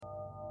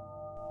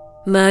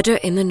Murder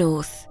in the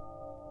North,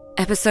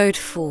 Episode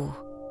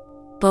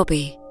 4,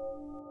 Bobby.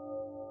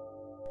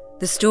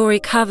 The story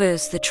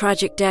covers the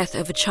tragic death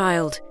of a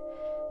child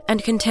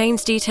and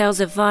contains details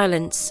of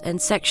violence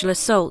and sexual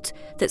assault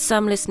that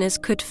some listeners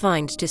could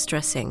find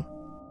distressing.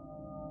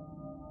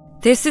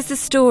 This is the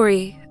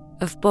story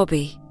of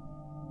Bobby.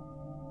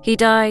 He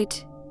died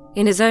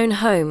in his own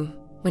home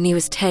when he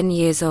was 10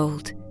 years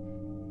old.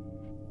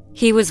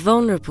 He was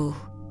vulnerable,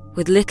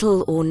 with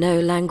little or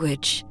no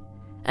language,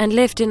 and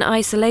lived in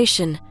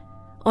isolation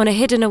on a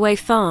hidden-away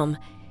farm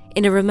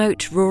in a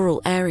remote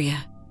rural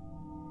area.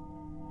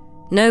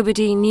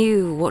 Nobody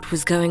knew what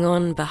was going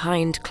on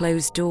behind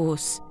closed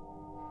doors,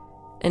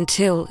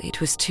 until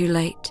it was too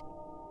late.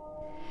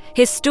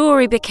 His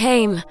story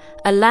became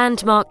a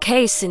landmark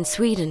case in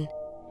Sweden,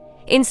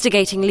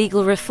 instigating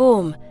legal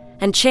reform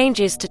and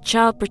changes to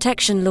child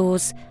protection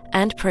laws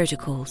and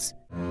protocols.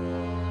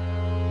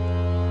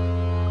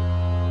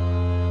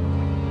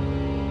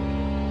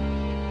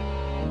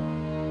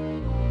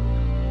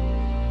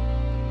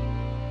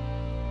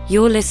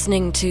 You're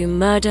listening to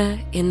Murder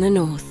in the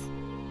North,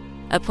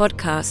 a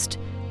podcast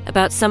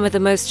about some of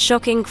the most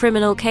shocking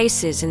criminal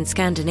cases in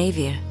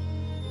Scandinavia.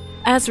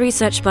 As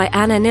researched by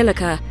Anna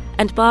Niliker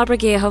and Barbara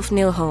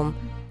Geerhoff-Nilholm,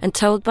 and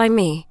told by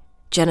me,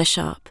 Jenna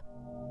Sharp.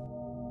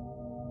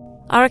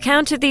 Our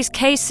account of these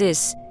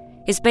cases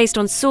is based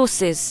on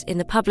sources in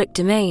the public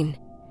domain,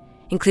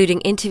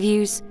 including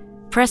interviews,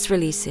 press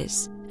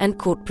releases, and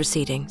court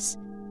proceedings.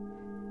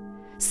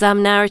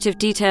 Some narrative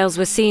details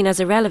were seen as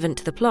irrelevant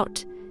to the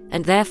plot,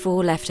 and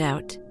therefore left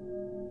out.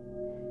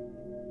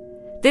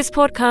 This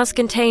podcast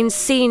contains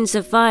scenes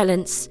of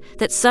violence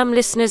that some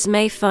listeners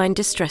may find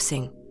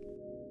distressing.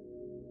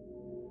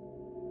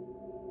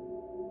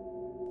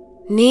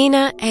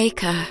 Nina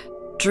Aker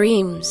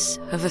dreams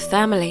of a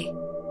family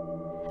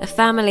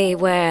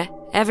where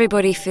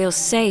everybody feels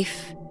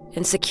safe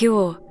and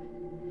secure,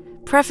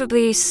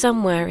 preferably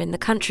somewhere in the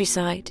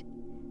countryside.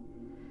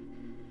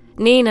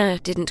 Nina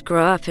didn't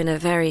grow up in a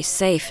very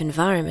safe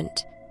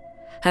environment.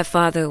 Her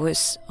father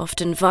was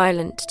often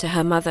violent to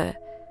her mother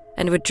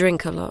and would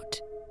drink a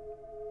lot.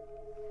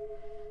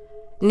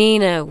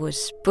 Nina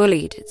was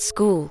bullied at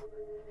school,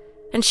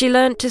 and she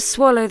learnt to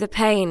swallow the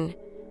pain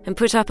and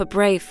put up a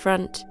brave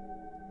front.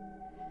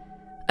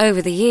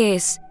 Over the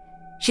years,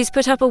 she's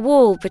put up a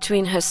wall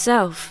between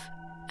herself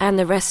and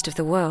the rest of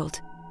the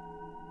world,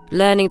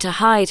 learning to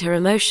hide her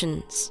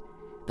emotions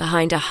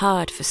behind a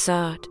hard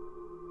facade.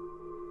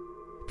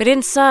 But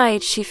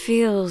inside, she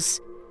feels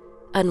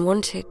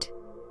unwanted,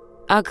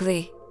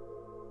 ugly,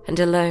 and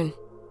alone.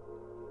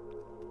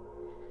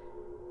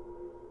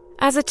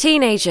 As a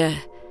teenager,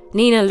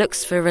 Nina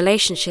looks for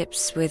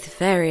relationships with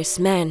various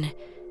men,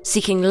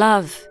 seeking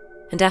love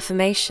and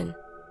affirmation.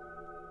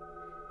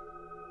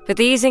 But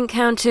these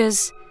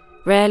encounters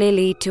rarely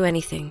lead to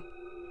anything,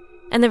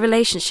 and the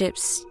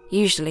relationships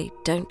usually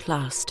don't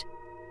last.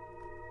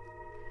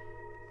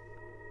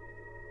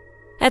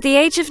 At the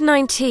age of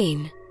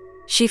 19,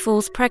 she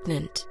falls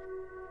pregnant.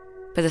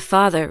 But the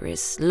father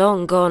is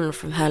long gone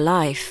from her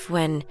life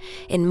when,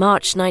 in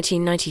March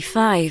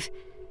 1995,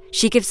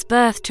 she gives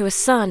birth to a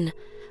son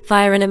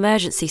via an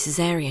emergency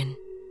cesarean.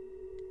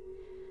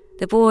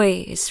 The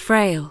boy is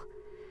frail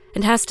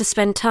and has to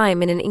spend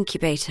time in an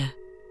incubator.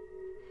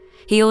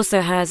 He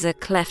also has a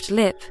cleft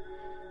lip,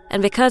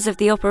 and because of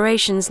the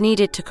operations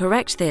needed to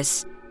correct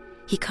this,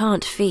 he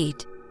can't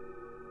feed.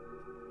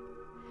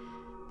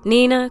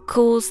 Nina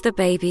calls the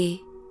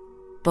baby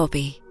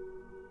Bobby.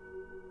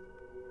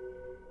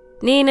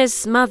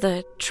 Nina's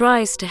mother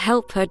tries to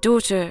help her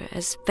daughter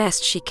as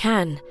best she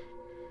can,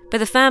 but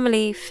the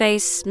family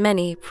face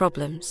many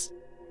problems.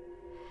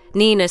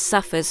 Nina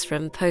suffers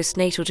from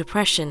postnatal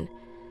depression,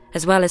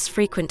 as well as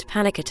frequent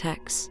panic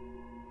attacks.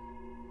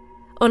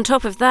 On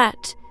top of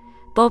that,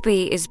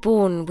 Bobby is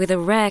born with a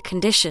rare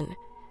condition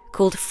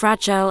called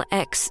Fragile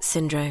X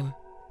syndrome.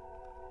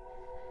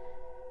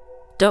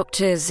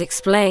 Doctors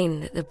explain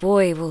that the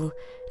boy will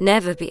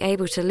never be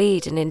able to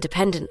lead an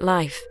independent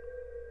life.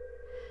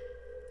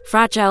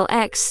 Fragile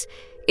X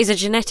is a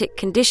genetic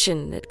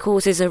condition that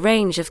causes a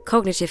range of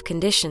cognitive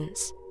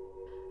conditions.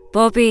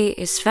 Bobby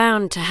is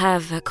found to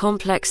have a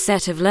complex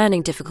set of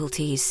learning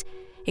difficulties,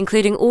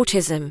 including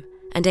autism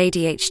and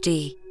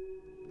ADHD.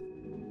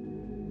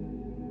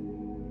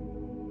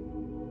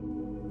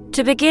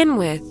 To begin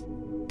with,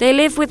 they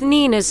live with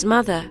Nina's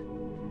mother,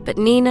 but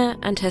Nina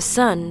and her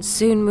son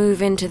soon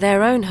move into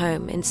their own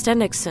home in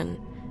Stenungsund,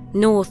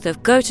 north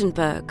of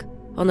Gothenburg,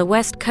 on the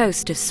west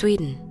coast of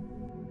Sweden.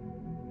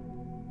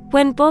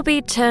 When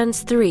Bobby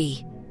turns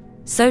 3,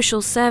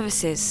 social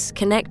services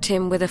connect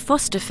him with a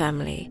foster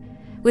family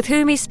with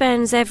whom he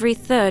spends every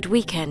third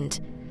weekend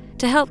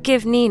to help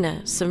give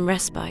Nina some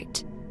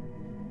respite.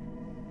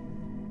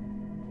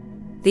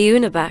 The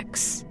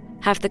Unabacks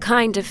have the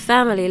kind of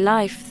family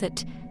life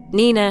that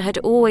Nina had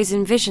always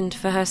envisioned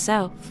for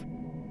herself.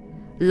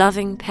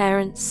 Loving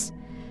parents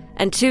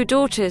and 2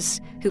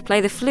 daughters who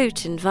play the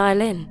flute and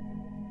violin.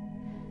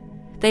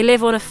 They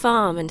live on a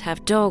farm and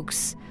have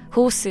dogs,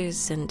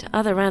 horses, and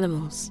other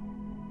animals.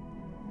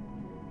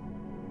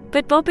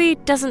 But Bobby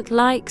doesn't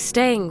like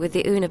staying with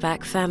the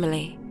Unabak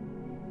family.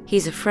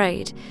 He's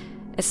afraid,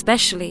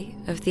 especially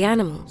of the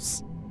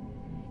animals.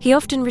 He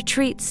often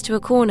retreats to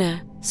a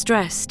corner,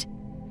 stressed.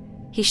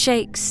 He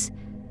shakes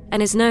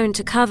and is known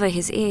to cover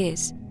his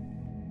ears.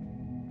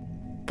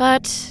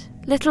 But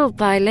little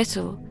by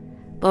little,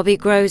 Bobby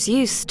grows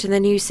used to the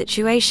new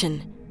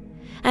situation,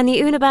 and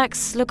the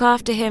Unabaks look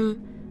after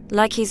him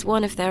like he's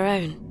one of their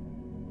own.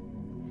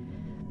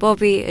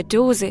 Bobby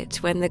adores it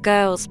when the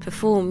girls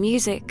perform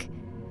music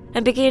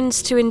and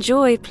begins to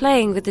enjoy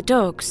playing with the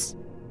dogs.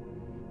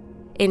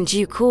 In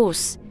due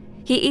course,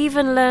 he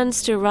even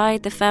learns to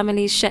ride the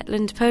family's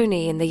Shetland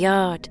pony in the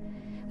yard,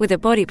 with a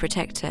body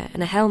protector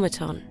and a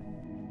helmet on.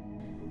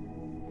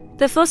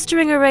 The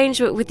fostering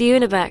arrangement with the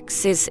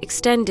Unabaks is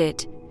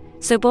extended,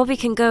 so Bobby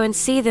can go and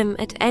see them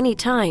at any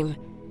time,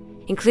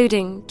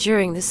 including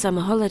during the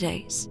summer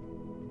holidays.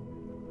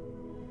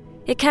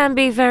 It can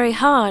be very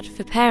hard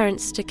for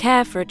parents to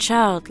care for a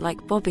child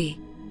like Bobby.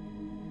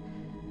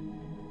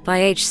 By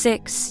age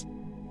 6,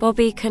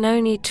 Bobby can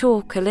only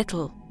talk a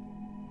little.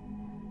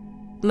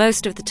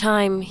 Most of the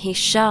time he's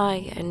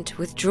shy and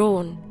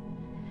withdrawn,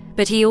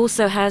 but he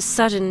also has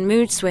sudden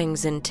mood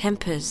swings and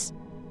tempers.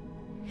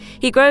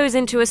 He grows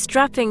into a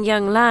strapping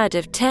young lad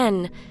of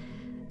 10,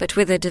 but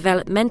with a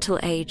developmental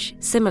age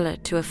similar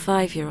to a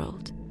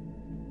 5-year-old.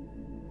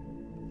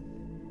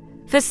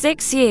 For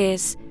 6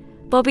 years,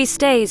 Bobby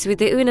stays with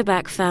the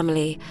Unabak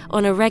family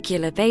on a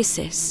regular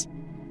basis.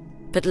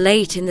 But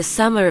late in the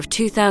summer of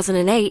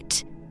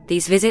 2008,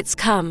 these visits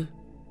come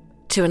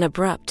to an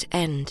abrupt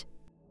end.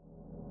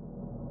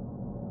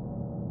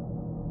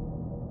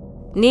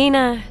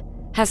 Nina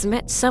has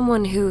met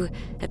someone who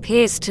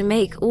appears to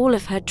make all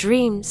of her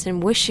dreams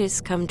and wishes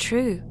come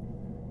true.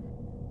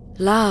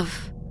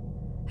 Love,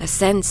 a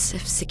sense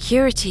of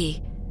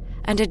security,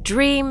 and a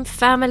dream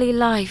family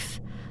life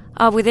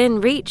are within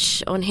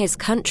reach on his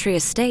country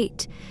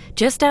estate,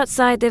 just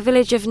outside the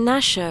village of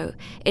Nasho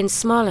in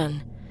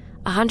Smolen,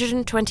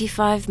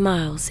 125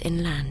 miles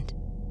inland.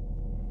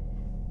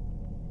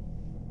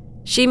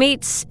 She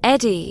meets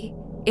Eddie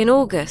in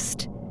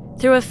August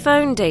through a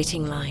phone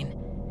dating line,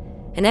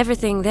 and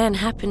everything then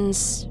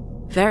happens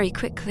very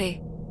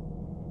quickly.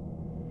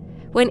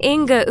 When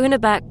Inga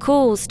Unabak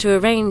calls to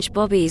arrange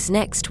Bobby's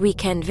next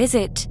weekend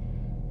visit,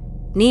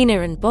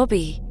 Nina and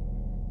Bobby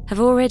have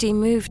already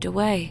moved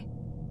away.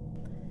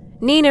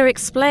 Nina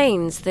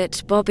explains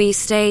that Bobby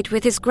stayed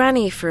with his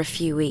granny for a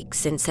few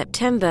weeks in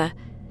September,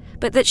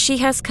 but that she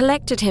has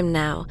collected him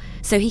now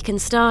so he can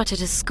start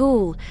at a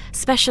school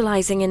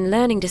specializing in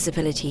learning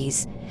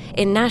disabilities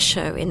in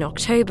Nasho in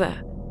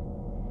October.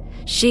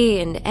 She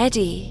and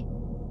Eddie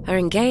are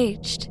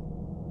engaged.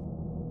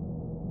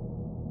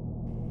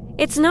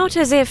 It's not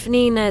as if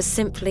Nina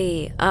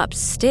simply upped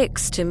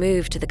sticks to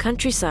move to the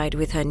countryside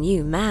with her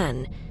new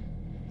man.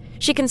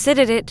 She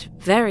considered it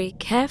very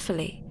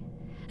carefully,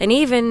 and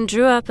even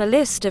drew up a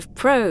list of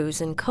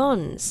pros and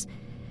cons.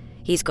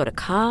 He's got a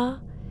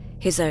car,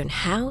 his own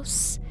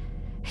house,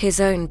 his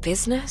own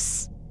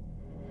business.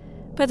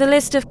 But the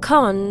list of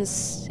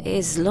cons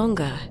is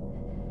longer.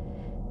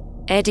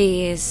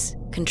 Eddie is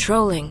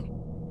controlling,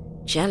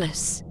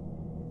 jealous,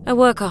 a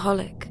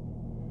workaholic.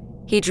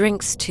 He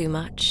drinks too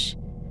much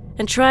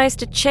and tries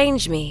to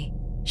change me,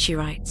 she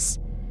writes,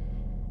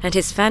 and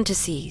his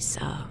fantasies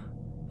are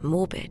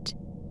morbid.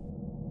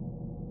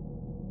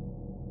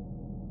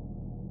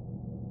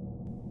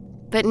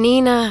 But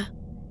Nina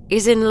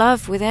is in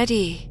love with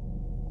Eddie,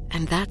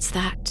 and that's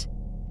that.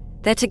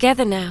 They're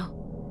together now,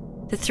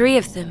 the three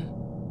of them,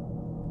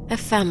 a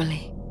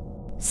family.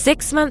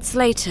 6 months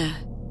later,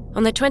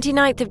 on the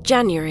 29th of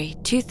January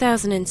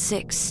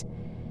 2006,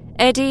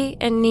 Eddie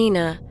and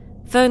Nina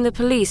phoned the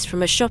police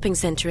from a shopping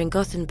centre in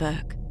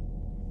Gothenburg.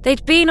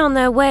 They'd been on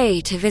their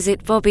way to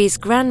visit Bobby's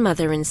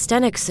grandmother in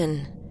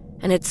Stenungsund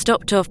and had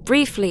stopped off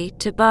briefly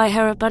to buy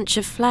her a bunch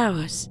of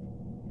flowers.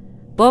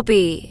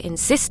 Bobby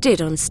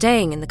insisted on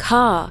staying in the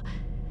car,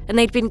 and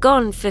they'd been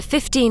gone for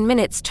 15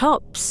 minutes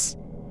tops.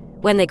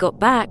 When they got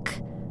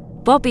back,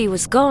 Bobby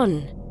was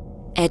gone,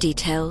 Eddie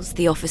tells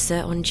the officer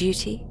on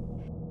duty.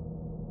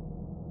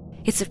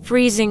 It's a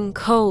freezing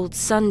cold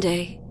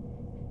Sunday.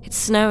 It's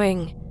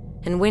snowing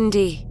and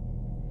windy.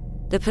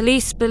 The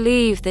police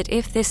believe that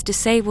if this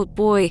disabled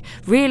boy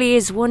really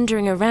is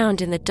wandering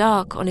around in the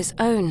dark on his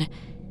own,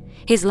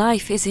 his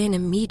life is in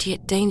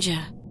immediate danger.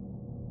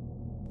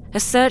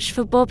 A search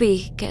for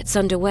Bobby gets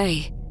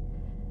underway.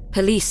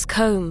 Police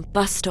comb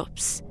bus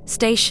stops,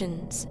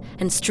 stations,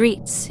 and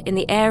streets in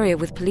the area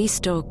with police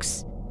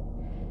dogs.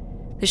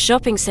 The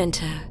shopping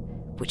centre,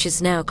 which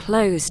is now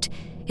closed,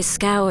 is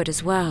scoured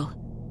as well.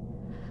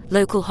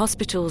 Local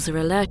hospitals are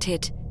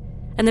alerted,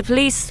 and the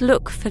police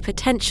look for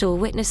potential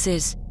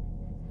witnesses.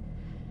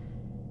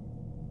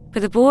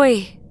 But the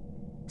boy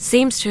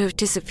seems to have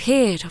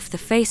disappeared off the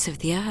face of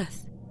the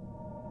earth.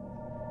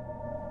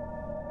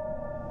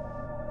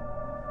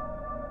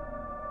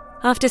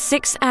 After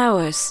 6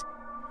 hours,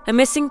 a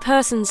missing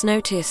persons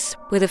notice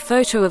with a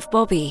photo of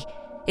Bobby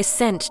is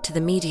sent to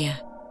the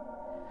media.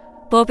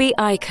 Bobby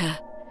Iker,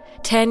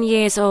 10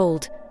 years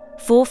old,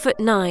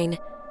 4'9",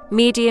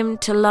 medium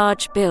to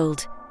large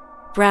build,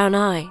 brown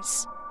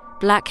eyes,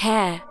 black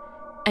hair,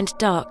 and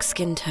dark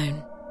skin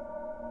tone.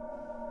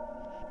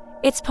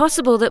 It's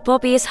possible that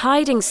Bobby is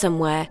hiding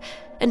somewhere,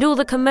 and all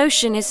the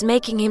commotion is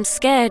making him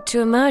scared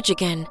to emerge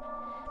again.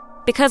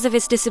 Because of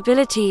his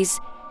disabilities,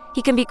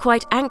 he can be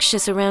quite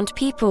anxious around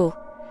people,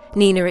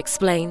 Nina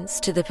explains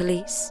to the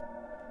police.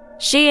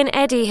 She and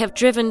Eddie have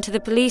driven to the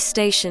police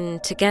station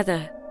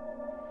together.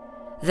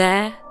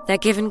 There, they're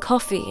given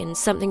coffee and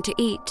something to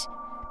eat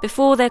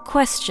before they're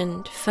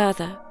questioned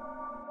further.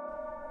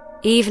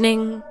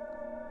 Evening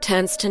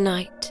turns to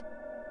night,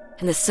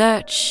 and the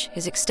search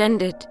is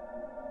extended.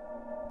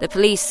 The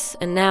police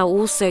are now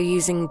also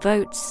using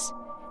boats,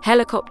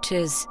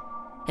 helicopters,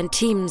 and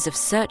teams of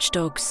search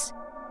dogs.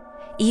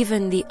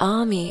 Even the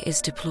army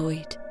is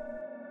deployed.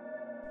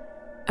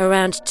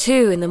 Around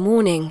 2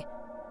 a.m,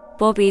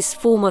 Bobby's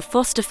former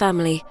foster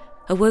family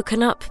are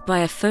woken up by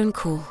a phone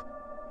call.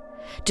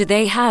 Do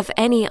they have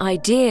any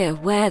idea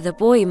where the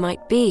boy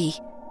might be?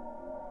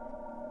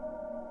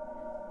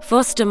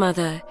 Foster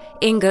mother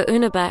Inga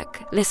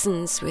Unneback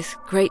listens with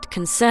great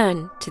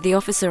concern to the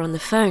officer on the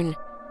phone.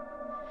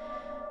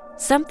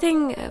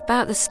 Something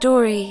about the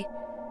story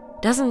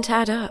doesn't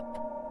add up.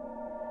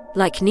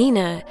 Like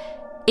Nina,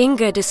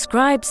 Inga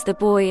describes the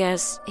boy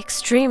as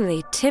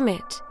extremely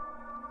timid.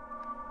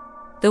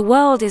 The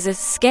world is a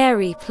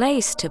scary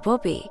place to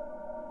Bobby.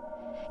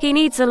 He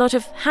needs a lot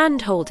of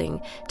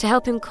hand-holding to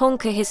help him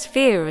conquer his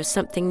fear of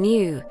something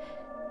new.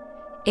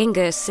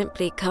 Inga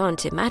simply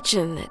can't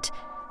imagine that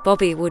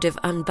Bobby would have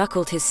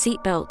unbuckled his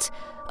seatbelt,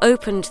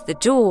 opened the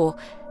door,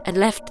 and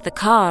left the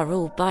car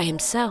all by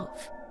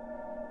himself.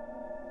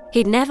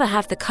 He'd never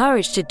have the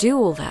courage to do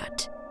all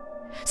that.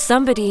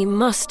 Somebody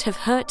must have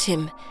hurt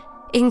him.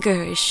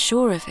 Inga is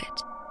sure of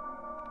it.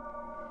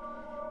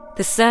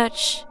 The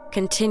search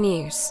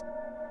continues.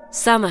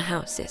 Summer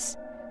houses,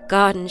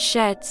 garden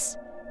sheds,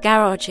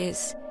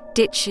 garages,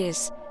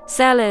 ditches,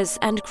 cellars,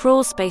 and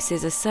crawl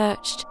spaces are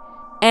searched.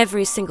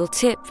 Every single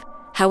tip,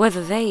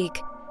 however vague,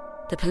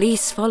 the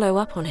police follow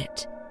up on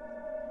it.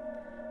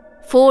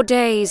 4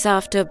 days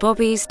after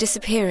Bobby's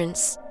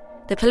disappearance,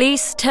 the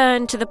police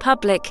turn to the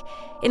public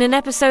in an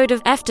episode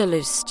of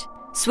Efterlyst,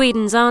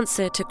 Sweden's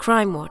answer to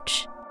Crime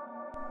Watch.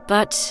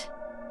 But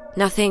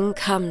nothing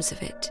comes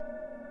of it.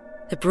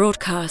 The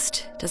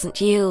broadcast doesn't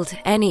yield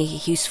any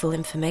useful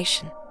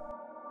information.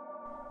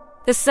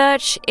 The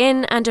search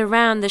in and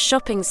around the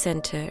shopping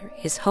centre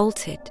is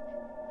halted.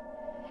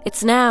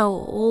 It's now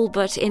all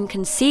but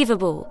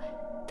inconceivable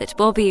that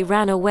Bobby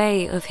ran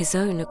away of his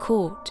own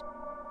accord.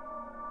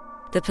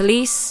 The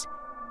police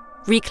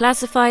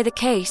reclassify the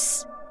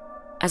case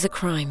as a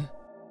crime.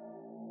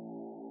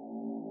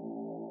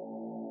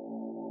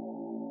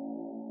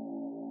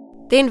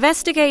 The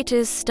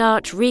investigators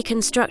start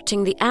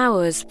reconstructing the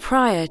hours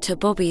prior to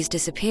Bobby's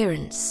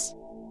disappearance.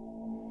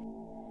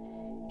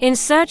 In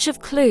search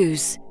of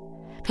clues,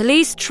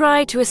 police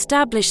try to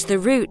establish the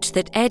route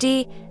that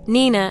Eddie,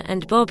 Nina,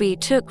 and Bobby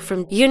took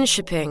from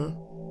Jönköping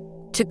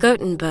to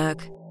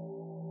Gothenburg.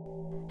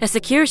 A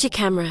security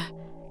camera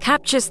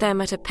captures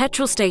them at a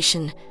petrol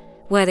station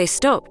where they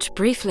stopped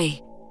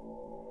briefly.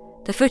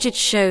 The footage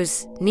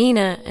shows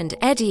Nina and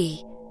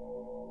Eddie,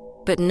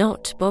 but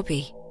not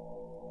Bobby.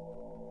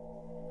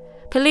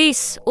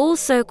 Police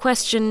also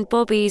question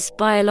Bobby's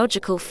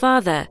biological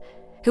father,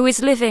 who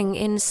is living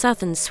in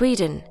southern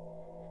Sweden.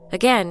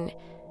 Again,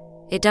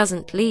 it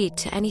doesn't lead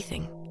to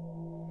anything.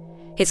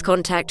 His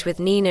contact with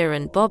Nina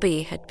and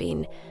Bobby had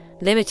been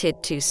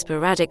limited to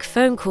sporadic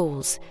phone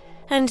calls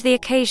and the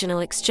occasional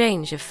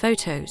exchange of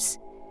photos.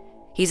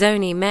 He's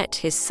only met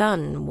his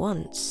son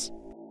once.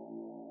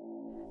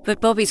 But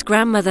Bobby's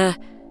grandmother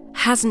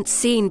hasn't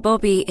seen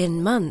Bobby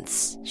in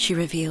months, she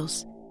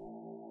reveals.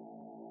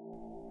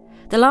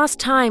 The last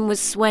time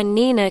was when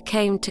Nina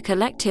came to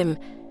collect him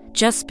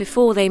just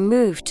before they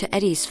moved to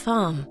Eddie's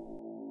farm.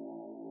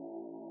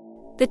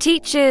 The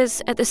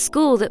teachers at the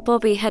school that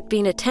Bobby had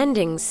been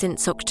attending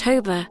since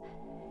October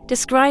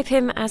describe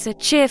him as a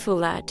cheerful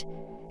lad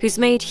who's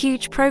made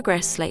huge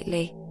progress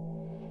lately.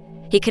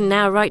 He can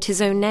now write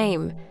his own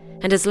name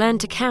and has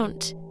learned to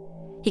count.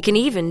 He can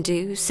even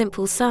do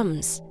simple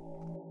sums.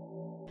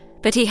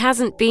 But he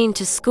hasn't been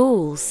to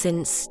school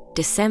since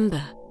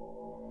December.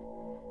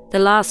 The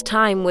last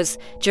time was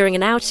during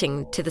an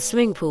outing to the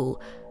swimming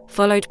pool,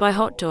 followed by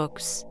hot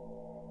dogs.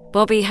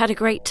 Bobby had a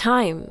great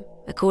time,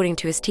 according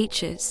to his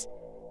teachers.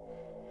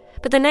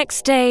 But the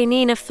next day,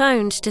 Nina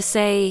phoned to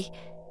say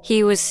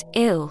he was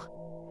ill.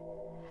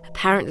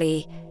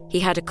 Apparently, he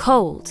had a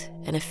cold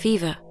and a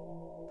fever.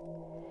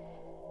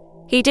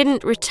 He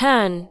didn't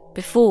return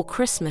before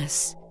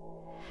Christmas,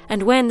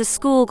 and when the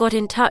school got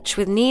in touch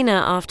with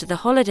Nina after the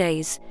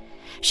holidays,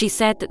 she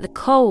said that the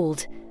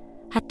cold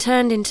had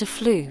turned into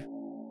flu.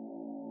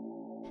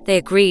 They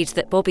agreed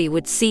that Bobby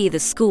would see the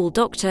school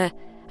doctor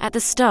at the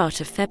start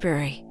of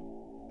February.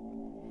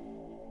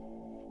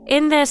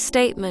 In their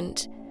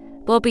statement,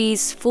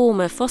 Bobby's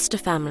former foster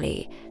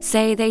family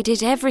say they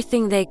did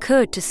everything they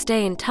could to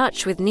stay in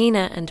touch with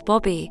Nina and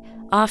Bobby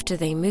after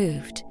they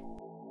moved.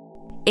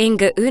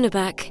 Inga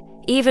Unabak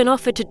even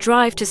offered to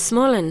drive to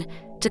Småland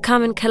to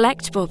come and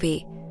collect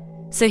Bobby,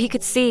 so he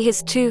could see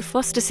his 2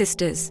 foster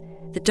sisters,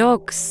 the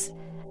dogs,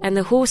 and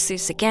the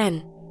horses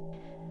again.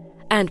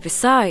 And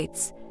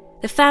besides,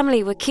 the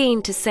family were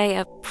keen to say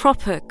a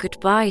proper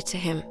goodbye to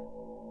him.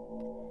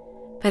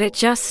 But it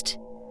just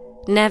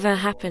never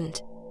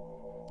happened.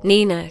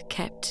 Nina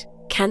kept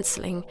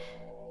cancelling,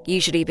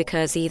 usually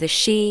because either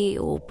she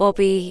or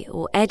Bobby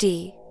or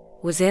Eddie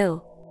was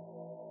ill.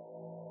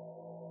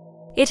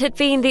 It had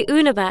been the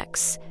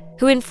Unabaks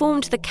who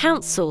informed the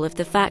council of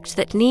the fact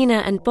that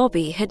Nina and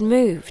Bobby had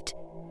moved.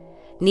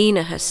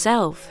 Nina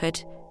herself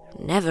had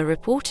never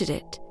reported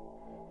it.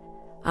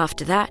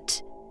 After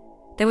that,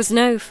 there was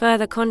no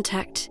further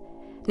contact,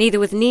 neither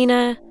with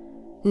Nina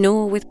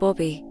nor with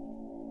Bobby.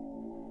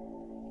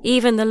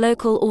 Even the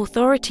local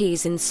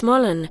authorities in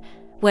Småland,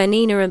 where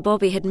Nina and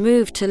Bobby had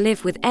moved to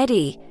live with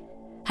Eddie,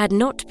 had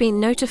not been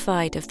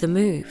notified of the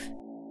move.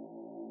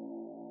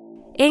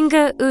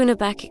 Inga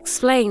Unabak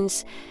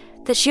explains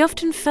that she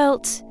often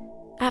felt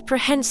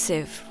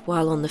apprehensive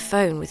while on the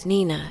phone with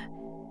Nina.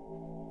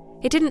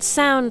 It didn't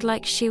sound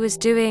like she was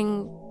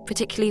doing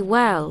particularly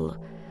well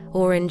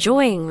or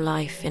enjoying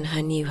life in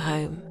her new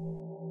home.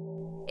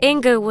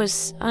 Inga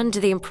was under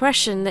the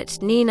impression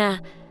that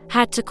Nina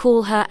had to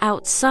call her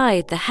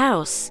outside the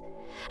house,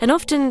 and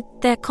often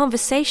their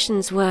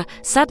conversations were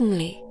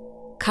suddenly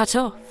cut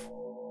off.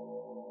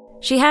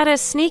 She had a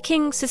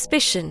sneaking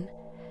suspicion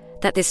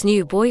that this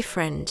new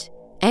boyfriend,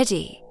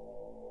 Eddie,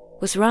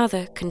 was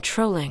rather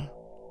controlling.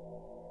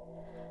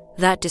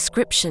 That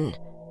description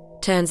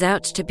turns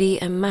out to be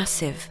a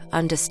massive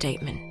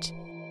understatement.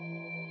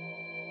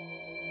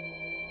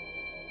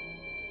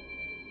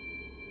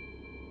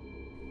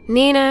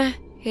 Nina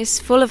is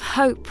full of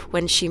hope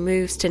when she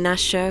moves to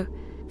Nässjö.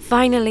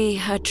 Finally,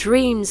 her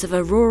dreams of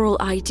a rural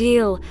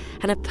ideal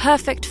and a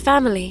perfect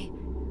family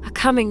are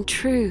coming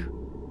true.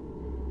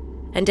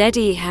 And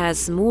Eddie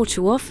has more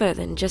to offer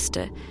than just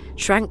a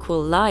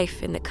tranquil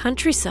life in the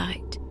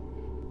countryside.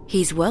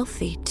 He's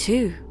wealthy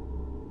too.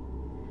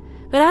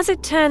 But as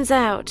it turns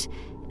out,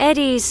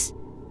 Eddie's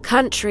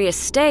country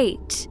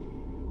estate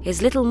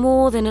is little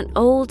more than an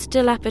old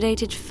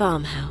dilapidated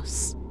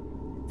farmhouse.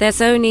 There's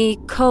only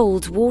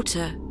cold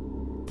water,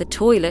 the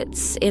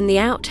toilets in the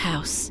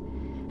outhouse,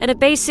 and a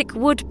basic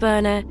wood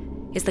burner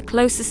is the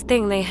closest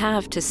thing they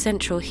have to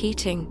central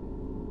heating.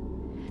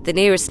 The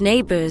nearest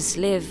neighbours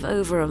live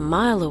over a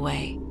mile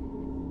away.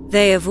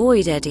 They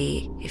avoid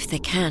Eddie if they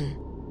can.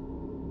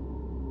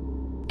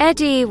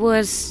 Eddie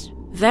was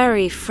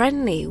very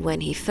friendly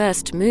when he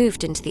first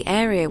moved into the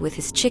area with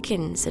his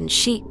chickens and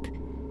sheep.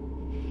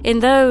 In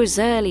those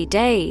early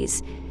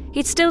days,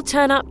 he'd still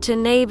turn up to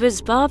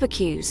neighbours'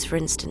 barbecues, for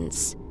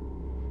instance.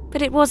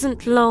 But it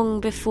wasn't long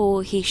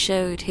before he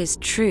showed his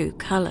true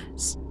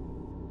colours.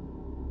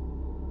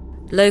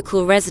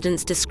 Local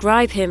residents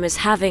describe him as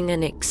having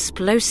an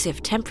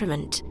explosive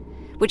temperament,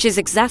 which is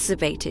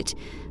exacerbated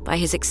by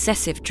his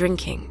excessive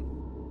drinking.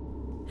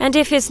 And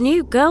if his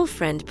new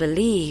girlfriend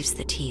believes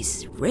that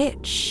he's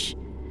rich,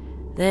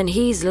 then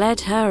he's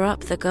led her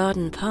up the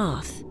garden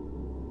path.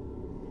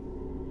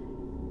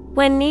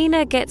 When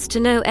Nina gets to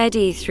know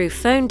Eddie through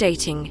phone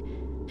dating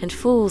and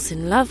falls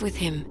in love with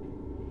him,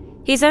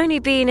 he's only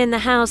been in the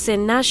house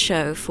in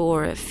Nässjö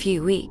for a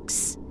few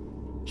weeks.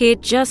 He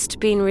had just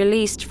been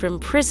released from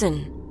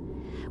prison,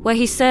 where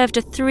he served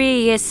a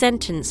 3-year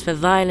sentence for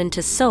violent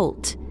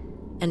assault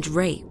and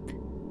rape.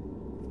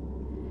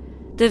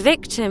 The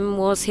victim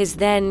was his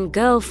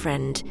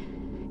then-girlfriend,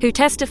 who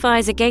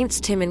testifies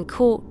against him in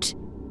court.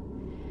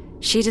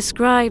 She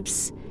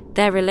describes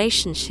their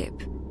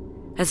relationship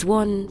as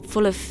one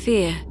full of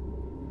fear,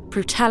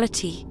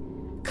 brutality,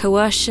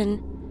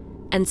 coercion,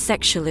 and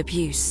sexual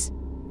abuse,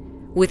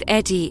 with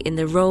Eddie in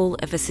the role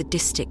of a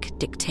sadistic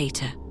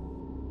dictator.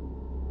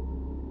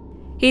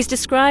 He's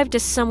described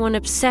as someone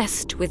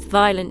obsessed with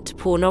violent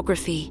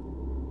pornography,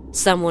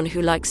 someone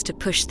who likes to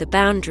push the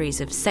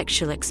boundaries of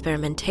sexual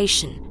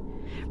experimentation,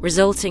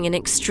 resulting in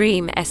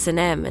extreme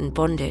S&M and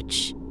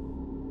bondage.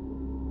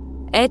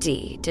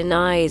 Eddie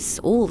denies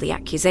all the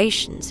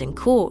accusations in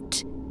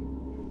court.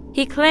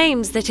 He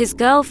claims that his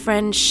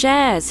girlfriend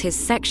shares his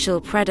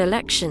sexual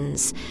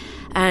predilections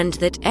and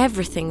that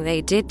everything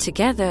they did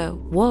together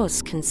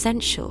was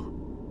consensual.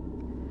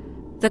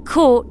 The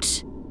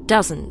court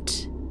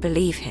doesn't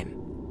believe him.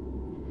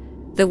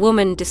 The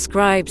woman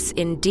describes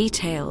in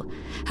detail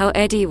how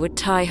Eddie would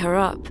tie her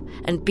up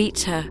and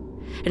beat her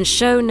and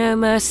show no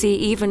mercy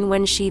even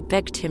when she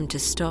begged him to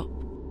stop.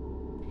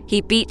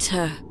 He beat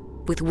her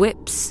with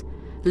whips,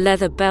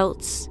 leather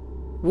belts,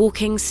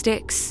 walking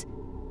sticks,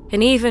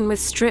 and even with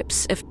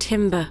strips of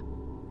timber.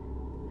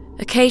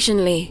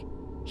 Occasionally,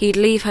 he'd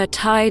leave her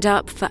tied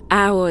up for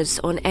hours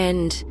on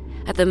end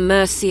at the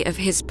mercy of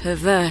his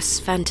perverse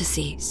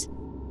fantasies.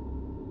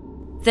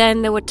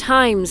 Then there were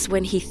times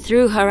when he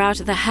threw her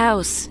out of the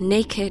house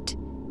naked.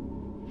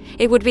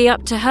 It would be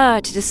up to her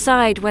to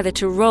decide whether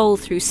to roll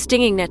through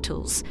stinging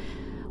nettles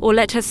or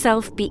let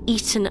herself be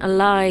eaten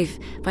alive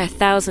by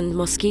 1,000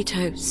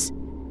 mosquitoes.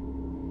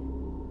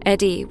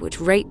 Eddie would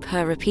rape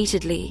her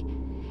repeatedly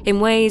in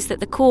ways that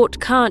the court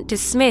can't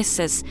dismiss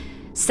as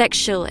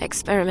sexual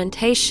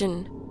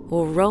experimentation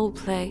or role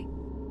play.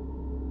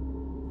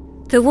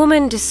 The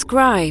woman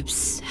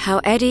describes how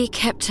Eddie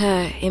kept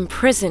her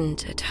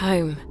imprisoned at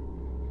home.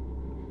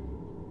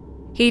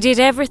 He did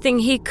everything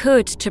he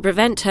could to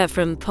prevent her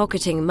from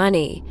pocketing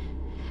money,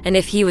 and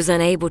if he was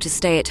unable to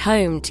stay at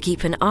home to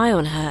keep an eye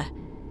on her,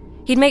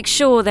 he'd make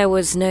sure there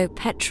was no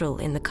petrol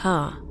in the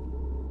car.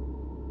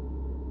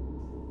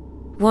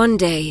 One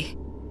day,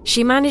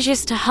 she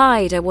manages to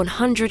hide a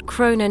 100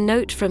 kroner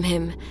note from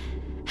him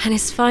and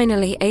is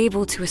finally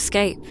able to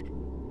escape.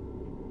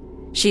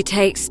 She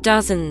takes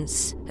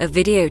dozens of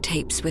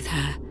videotapes with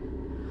her,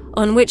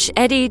 on which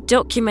Eddie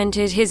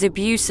documented his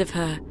abuse of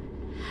her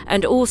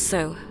and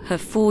also her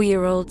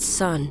 4-year-old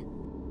son.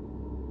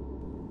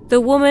 The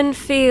woman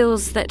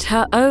feels that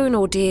her own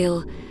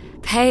ordeal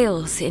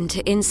pales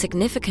into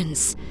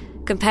insignificance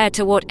compared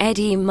to what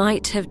Eddie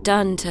might have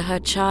done to her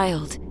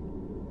child.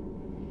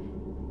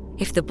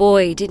 If the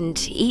boy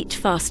didn't eat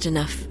fast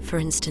enough, for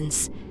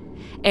instance,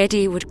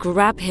 Eddie would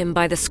grab him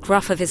by the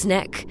scruff of his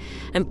neck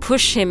and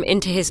push him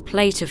into his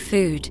plate of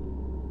food.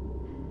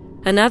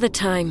 Another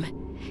time,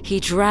 he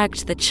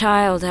dragged the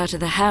child out of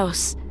the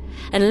house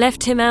and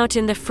left him out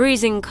in the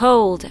freezing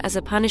cold as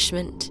a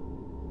punishment.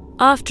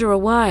 After a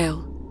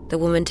while, the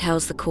woman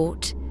tells the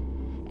court,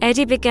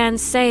 Eddie began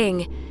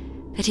saying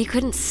that he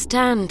couldn't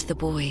stand the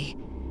boy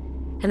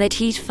and that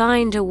he'd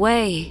find a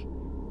way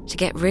to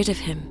get rid of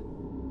him.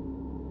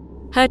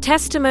 Her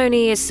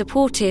testimony is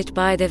supported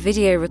by the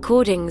video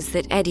recordings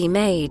that Eddie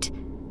made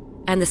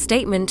and the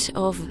statement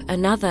of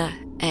another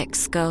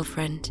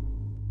ex-girlfriend.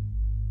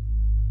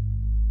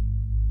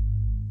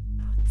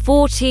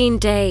 14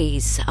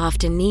 days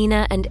after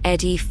Nina and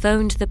Eddie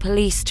phoned the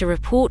police to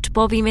report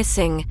Bobby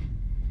missing,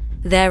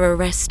 they're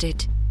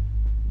arrested.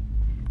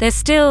 There's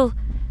still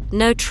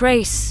no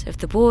trace of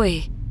the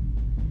boy,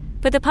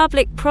 but the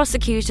public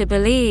prosecutor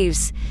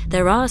believes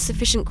there are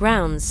sufficient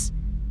grounds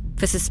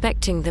for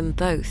suspecting them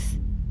both.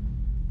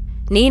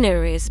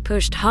 Nina is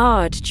pushed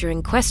hard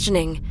during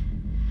questioning,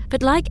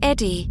 but like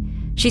Eddie,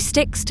 she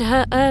sticks to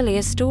her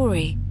earlier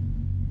story.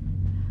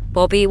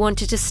 Bobby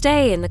wanted to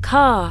stay in the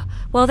car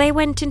while they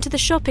went into the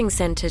shopping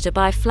centre to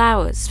buy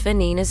flowers for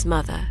Nina's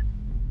mother.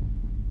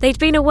 They'd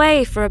been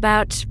away for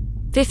about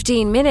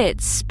 15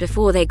 minutes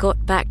before they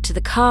got back to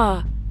the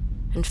car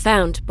and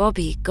found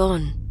Bobby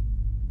gone.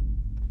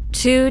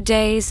 2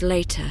 days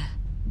later,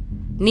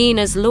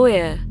 Nina's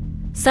lawyer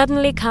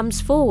suddenly comes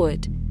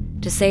forward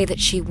to say that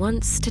she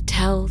wants to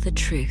tell the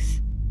truth.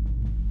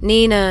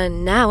 Nina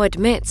now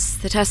admits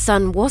that her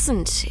son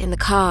wasn't in the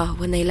car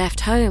when they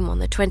left home on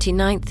the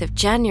 29th of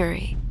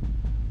January.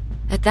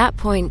 At that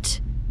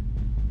point,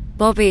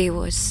 Bobby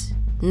was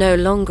no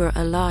longer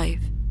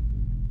alive.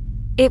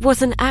 It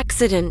was an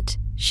accident,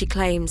 she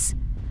claims.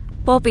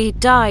 Bobby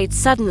died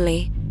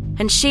suddenly,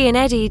 and she and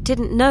Eddie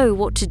didn't know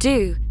what to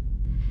do.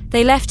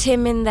 They left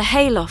him in the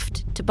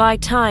hayloft to buy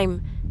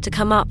time to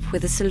come up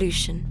with a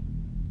solution.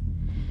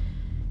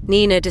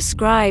 Nina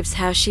describes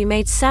how she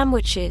made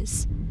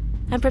sandwiches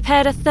and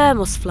prepared a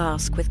thermos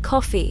flask with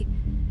coffee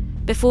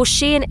before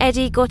she and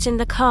Eddie got in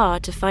the car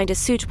to find a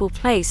suitable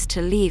place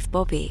to leave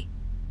Bobby.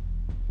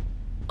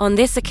 On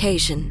this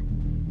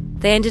occasion,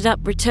 they ended up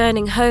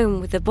returning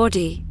home with the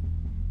body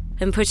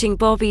and putting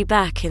Bobby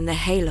back in the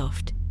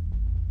hayloft.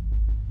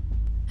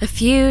 A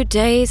few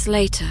days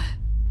later,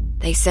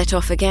 they set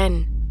off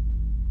again,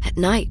 at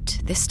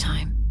night this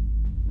time.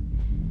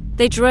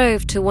 They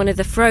drove to one of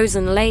the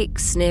frozen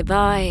lakes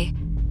nearby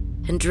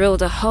and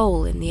drilled a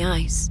hole in the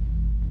ice.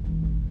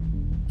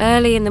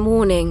 Early in the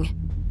morning,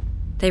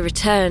 they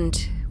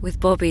returned with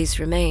Bobby's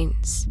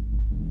remains.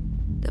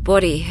 The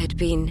body had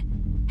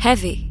been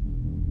heavy,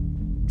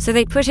 so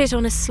they put it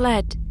on a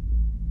sled.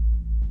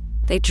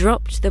 They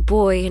dropped the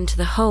boy into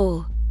the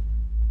hole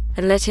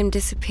and let him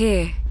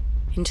disappear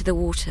into the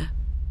water.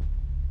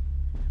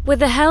 With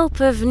the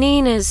help of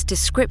Nina's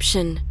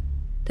description,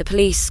 the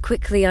police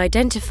quickly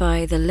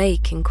identify the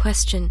lake in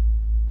question.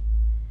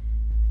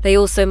 They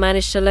also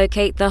managed to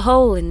locate the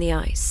hole in the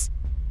ice,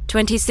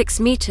 26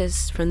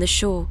 meters from the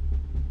shore.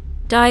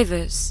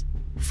 Divers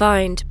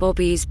find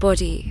Bobby's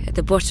body at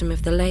the bottom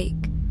of the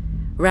lake,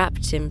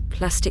 wrapped in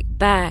plastic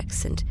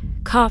bags and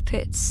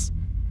carpets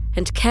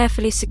and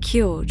carefully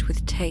secured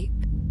with tape.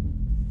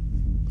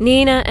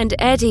 Nina and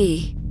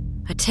Eddie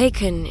are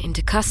taken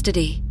into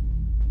custody.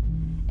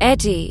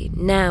 Eddie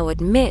now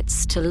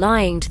admits to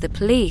lying to the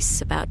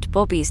police about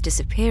Bobby's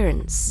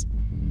disappearance.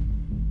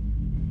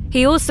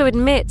 He also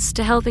admits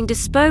to helping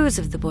dispose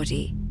of the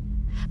body,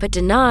 but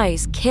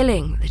denies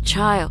killing the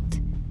child.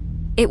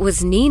 It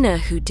was Nina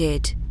who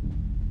did,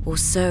 or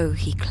so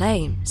he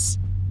claims.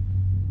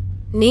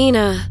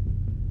 Nina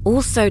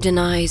also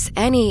denies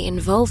any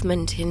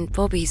involvement in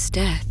Bobby's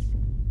death.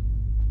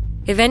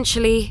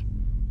 Eventually,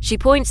 she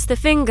points the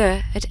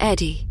finger at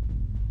Eddie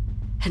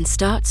and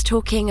starts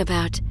talking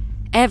about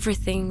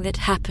everything that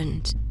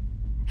happened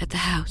at the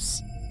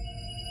house.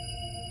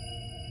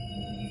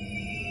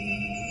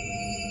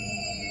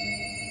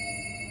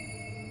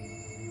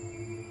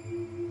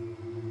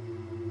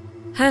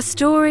 Her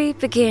story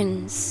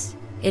begins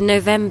in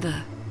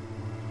November,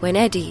 when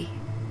Eddie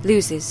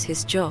loses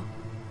his job.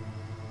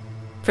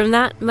 From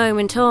that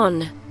moment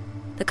on,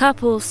 the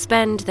couple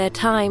spend their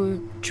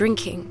time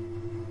drinking,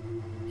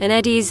 and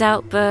Eddie's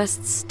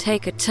outbursts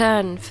take a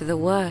turn for the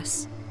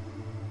worse.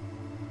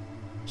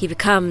 He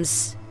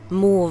becomes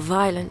more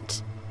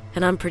violent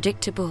and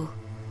unpredictable,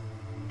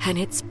 and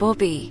it's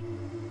Bobby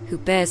who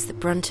bears the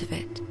brunt of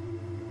it.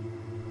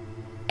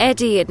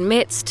 Eddie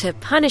admits to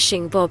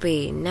punishing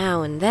Bobby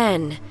now and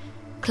then,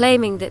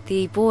 claiming that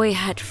the boy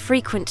had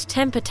frequent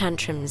temper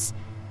tantrums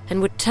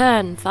and would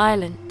turn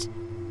violent.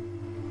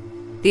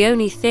 The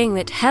only thing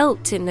that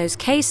helped in those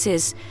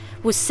cases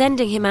was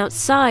sending him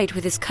outside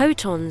with his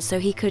coat on so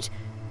he could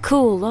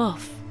cool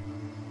off.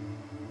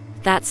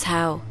 That's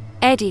how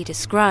Eddie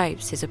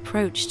describes his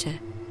approach to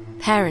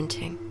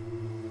parenting.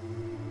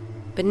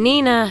 But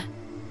Nina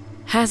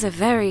has a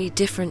very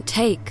different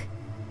take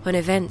on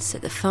events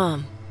at the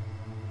farm.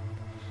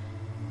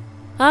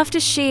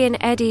 After she and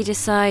Eddie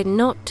decide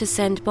not to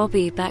send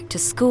Bobby back to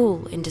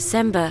school in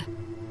December,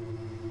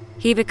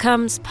 he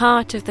becomes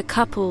part of the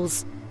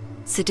couple's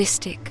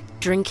sadistic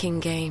drinking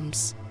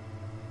games.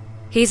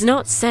 He's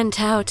not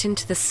sent out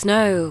into the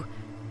snow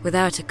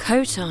without a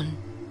coat on,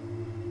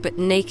 but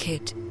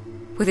naked,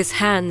 with his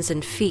hands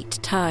and feet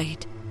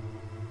tied.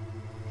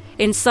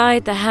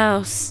 Inside the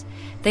house,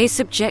 they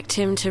subject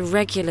him to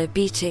regular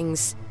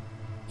beatings,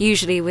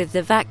 usually with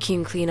the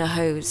vacuum cleaner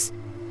hose,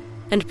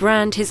 and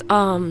brand his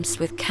arms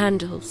with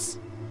candles.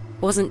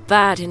 Wasn't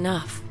bad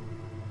enough.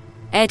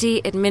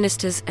 Eddie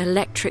administers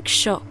electric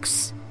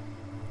shocks,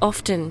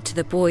 often to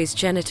the boy's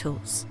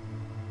genitals.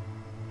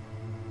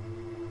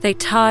 They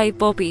tie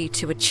Bobby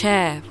to a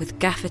chair with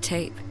gaffer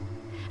tape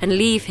and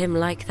leave him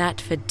like that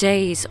for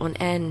days on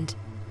end.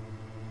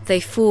 They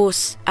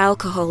force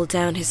alcohol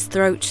down his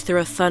throat through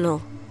a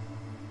funnel,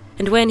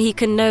 and when he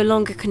can no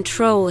longer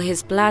control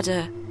his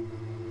bladder,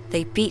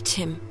 they beat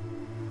him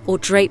or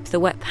drape the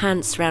wet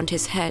pants round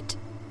his head.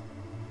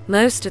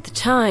 Most of the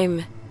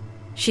time,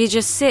 she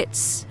just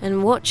sits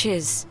and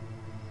watches,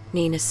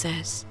 Nina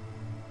says.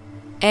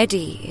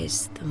 Eddie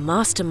is the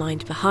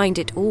mastermind behind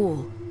it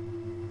all,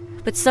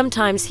 but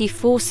sometimes he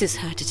forces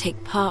her to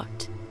take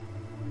part,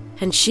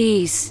 and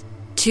she's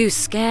too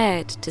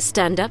scared to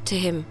stand up to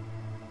him,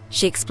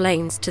 she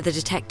explains to the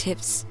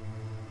detectives,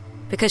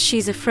 because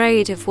she's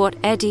afraid of what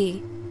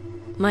Eddie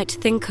might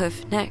think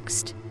of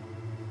next.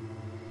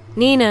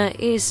 Nina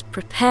is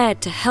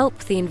prepared to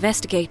help the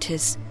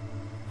investigators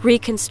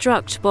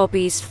reconstruct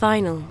Bobby's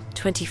final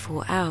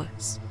 24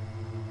 hours.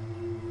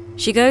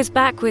 She goes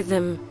back with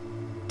them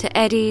to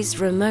Eddie's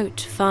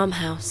remote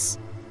farmhouse.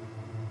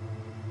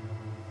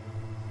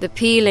 The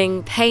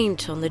peeling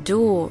paint on the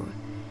door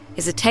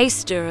is a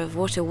taster of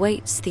what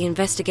awaits the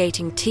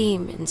investigating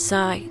team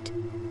inside.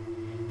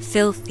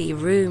 Filthy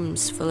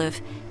rooms full of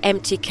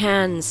empty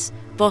cans,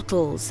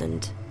 bottles,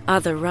 and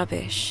other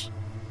rubbish.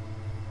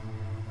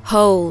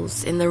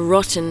 Holes in the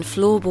rotten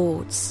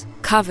floorboards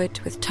covered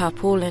with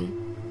tarpaulin.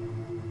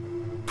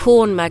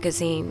 Porn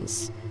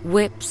magazines,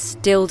 whips,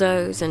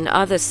 dildos, and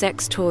other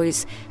sex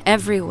toys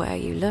everywhere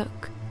you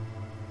look.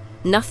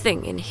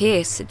 Nothing in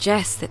here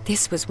suggests that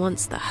this was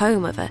once the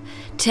home of a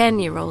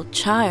 10-year-old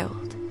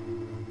child.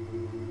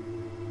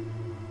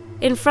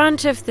 In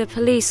front of the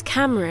police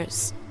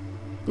cameras,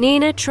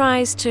 Nina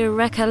tries to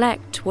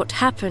recollect what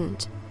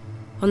happened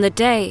on the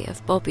day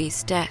of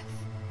Bobby's death.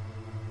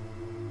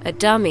 A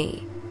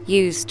dummy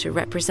used to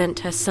represent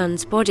her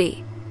son's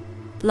body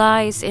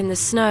lies in the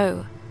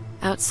snow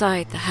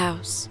outside the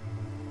house.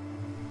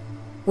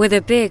 With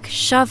a big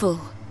shovel,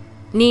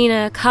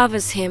 Nina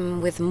covers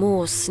him with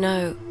more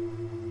snow.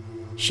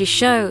 She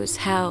shows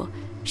how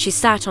she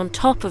sat on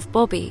top of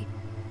Bobby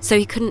so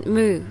he couldn't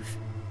move,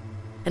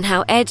 and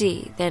how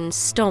Eddie then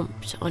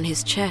stomped on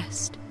his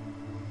chest.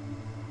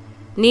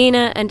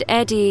 Nina and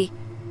Eddie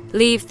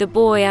leave the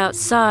boy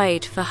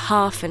outside for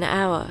half an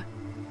hour.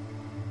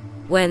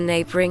 When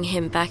they bring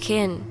him back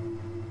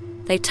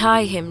in, they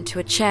tie him to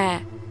a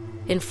chair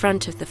in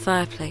front of the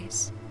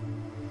fireplace.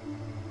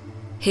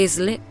 His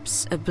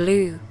lips are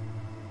blue,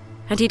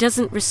 and he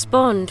doesn't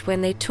respond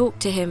when they talk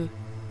to him,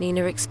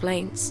 Nina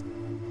explains.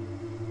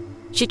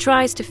 She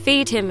tries to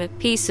feed him a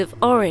piece of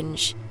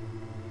orange,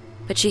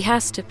 but she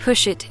has to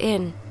push it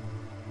in.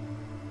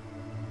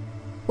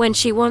 When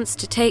she wants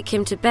to take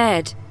him to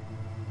bed,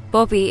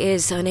 Bobby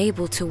is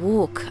unable to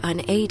walk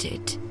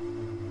unaided.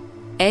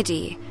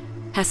 Eddie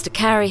has to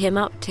carry him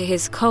up to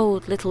his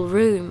cold little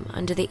room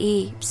under the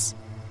eaves.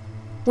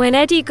 When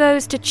Eddie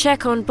goes to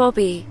check on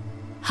Bobby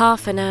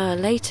half an hour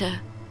later,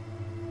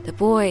 the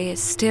boy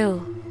is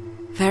still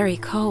very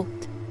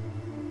cold.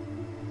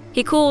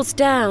 He cools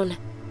down,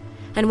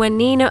 and when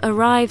Nina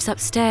arrives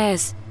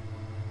upstairs,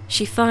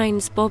 she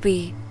finds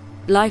Bobby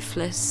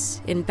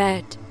lifeless in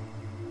bed.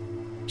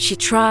 She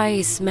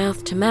tries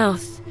mouth to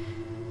mouth,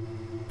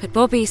 but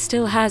Bobby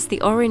still has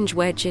the orange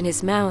wedge in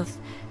his mouth,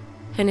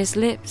 and his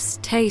lips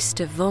taste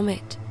of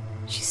vomit,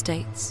 she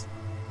states.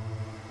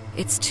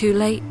 It's too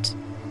late.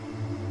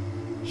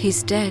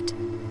 He's dead.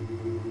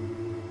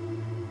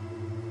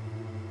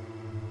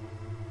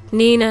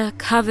 Nina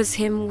covers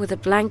him with a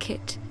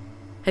blanket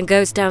and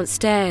goes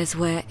downstairs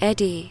where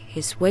Eddie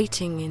is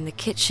waiting in the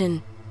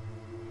kitchen.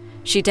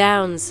 She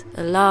downs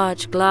a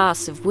large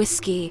glass of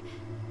whiskey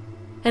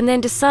and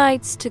then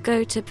decides to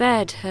go to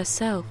bed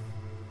herself.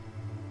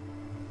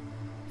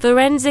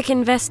 Forensic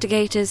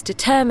investigators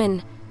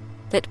determine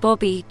that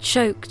Bobby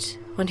choked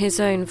on his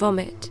own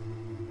vomit.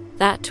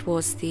 That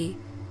was the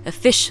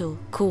official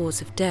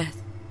cause of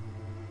death.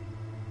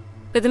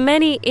 But the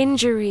many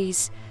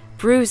injuries,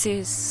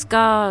 bruises,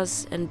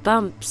 scars, and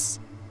bumps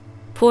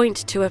point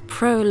to a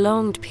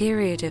prolonged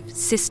period of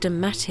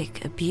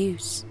systematic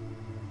abuse.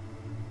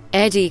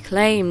 Eddie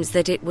claims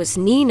that it was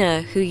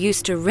Nina who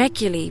used to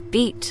regularly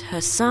beat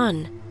her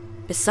son.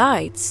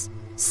 Besides,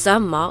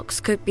 some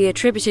marks could be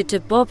attributed to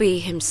Bobby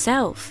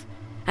himself,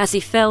 as he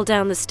fell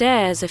down the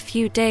stairs a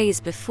few days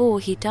before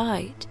he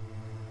died.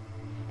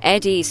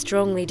 Eddie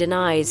strongly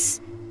denies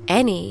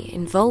any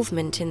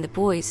involvement in the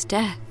boy's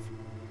death.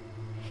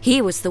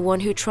 He was the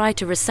one who tried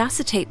to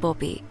resuscitate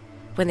Bobby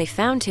when they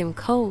found him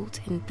cold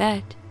in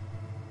bed.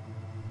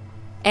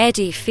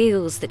 Eddie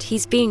feels that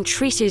he's being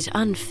treated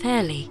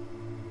unfairly,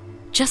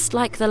 just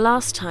like the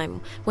last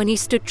time when he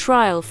stood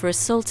trial for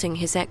assaulting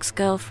his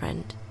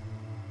ex-girlfriend.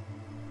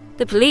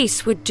 The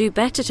police would do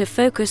better to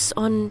focus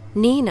on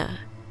Nina,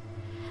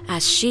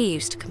 as she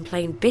used to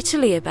complain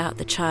bitterly about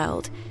the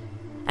child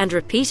and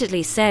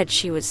repeatedly said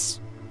she was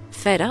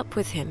fed up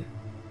with him.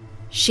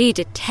 She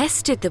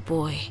detested the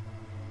boy,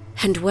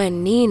 and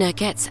when Nina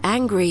gets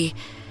angry,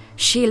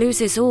 she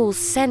loses all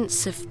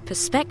sense of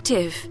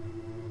perspective,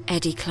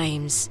 Eddie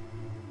claims.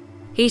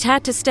 He'd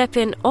had to step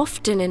in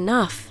often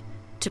enough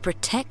to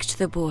protect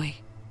the boy.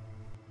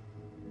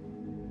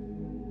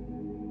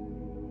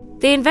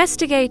 The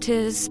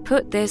investigators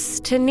put this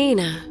to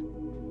Nina.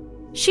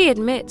 She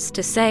admits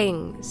to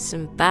saying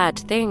some bad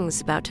things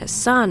about her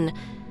son,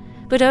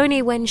 but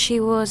only when she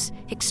was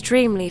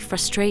extremely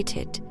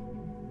frustrated.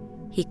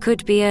 He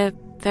could be a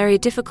very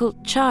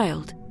difficult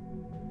child.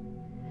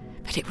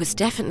 But it was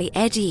definitely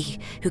Eddie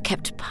who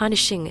kept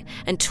punishing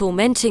and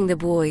tormenting the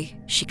boy,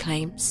 she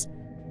claims.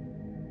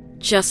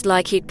 Just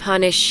like he'd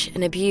punish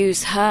and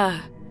abuse her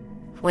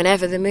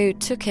whenever the mood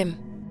took him.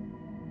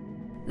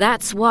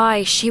 That's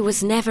why she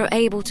was never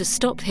able to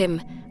stop him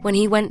when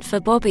he went for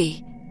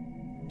Bobby.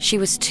 She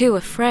was too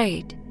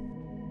afraid.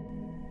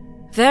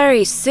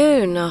 Very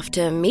soon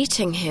after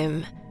meeting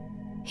him,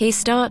 he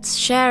starts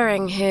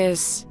sharing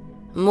his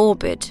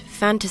morbid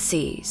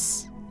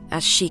fantasies,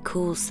 as she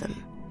calls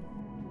them.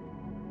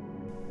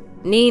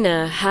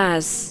 Nina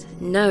has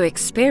no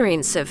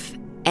experience of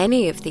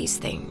any of these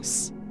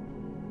things.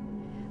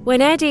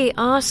 When Eddie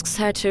asks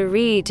her to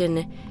read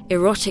an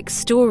erotic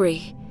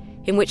story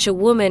in which a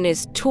woman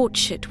is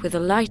tortured with a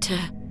lighter,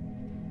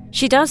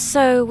 she does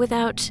so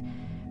without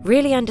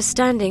really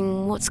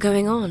understanding what's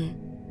going on.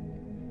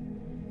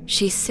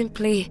 She's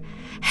simply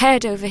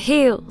head over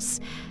heels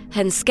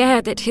and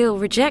scared that he'll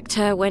reject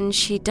her when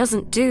she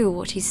doesn't do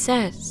what he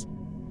says.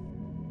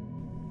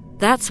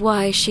 That's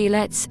why she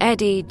lets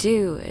Eddie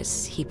do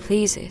as he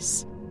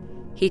pleases.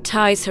 He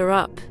ties her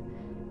up,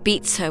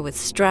 beats her with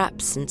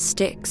straps and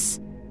sticks,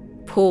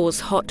 pours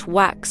hot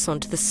wax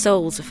onto the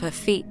soles of her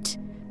feet,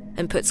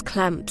 and puts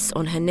clamps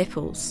on her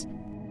nipples.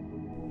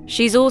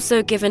 She's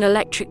also given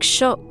electric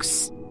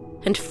shocks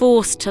and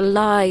forced to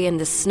lie in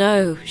the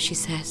snow, she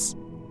says.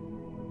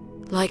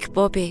 Like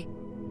Bobby.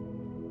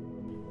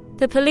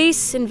 The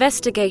police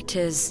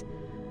investigators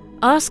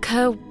ask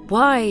her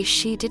why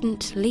she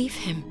didn't leave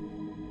him.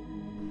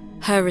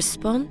 Her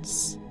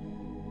response?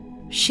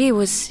 She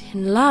was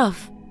in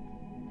love.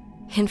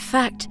 In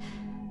fact,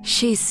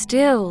 she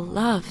still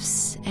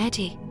loves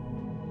Eddie.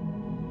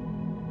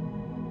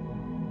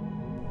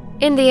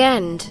 In the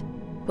end,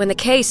 when the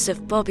case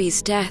of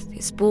Bobby's death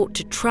is brought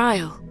to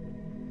trial,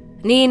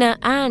 Nina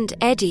and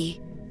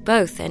Eddie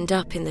both end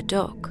up in the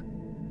dock.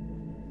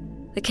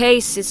 The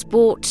case is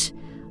brought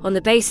on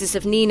the basis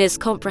of Nina's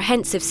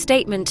comprehensive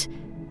statement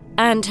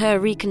and her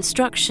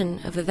reconstruction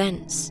of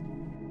events.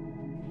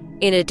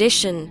 In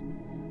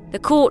addition, the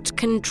court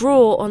can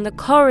draw on the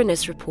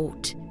coroner's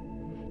report,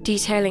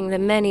 detailing the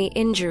many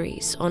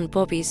injuries on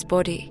Bobby's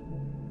body.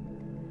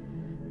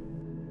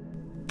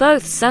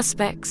 Both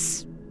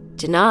suspects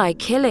deny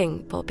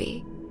killing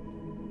Bobby.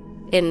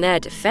 In their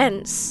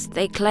defense,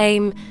 they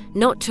claim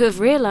not to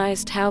have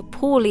realized how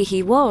poorly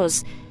he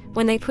was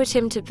when they put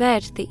him to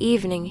bed the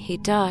evening he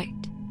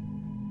died.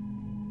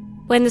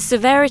 When the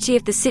severity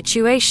of the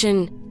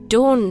situation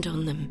dawned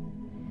on them,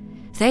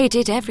 they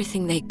did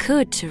everything they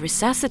could to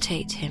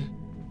resuscitate him.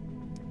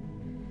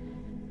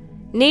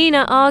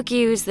 Nina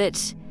argues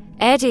that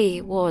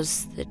Eddie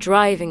was the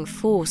driving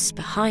force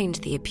behind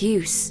the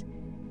abuse,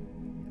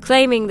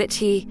 claiming that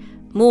he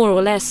more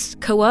or less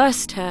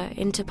coerced her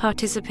into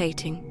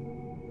participating.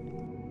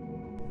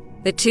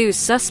 The two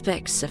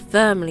suspects are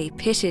firmly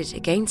pitted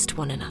against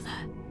one another.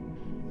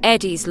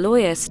 Eddie's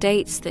lawyer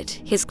states that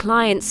his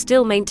client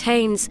still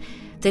maintains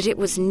that it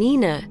was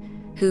Nina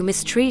who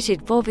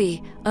mistreated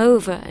Bobby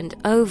over and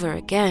over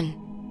again.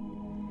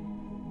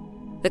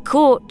 The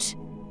court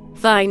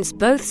finds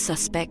both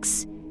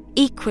suspects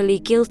equally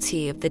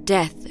guilty of the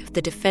death of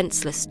the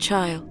defenseless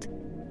child.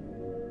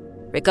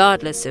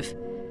 Regardless of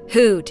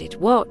who did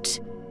what,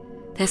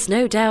 there's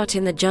no doubt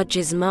in the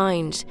judge's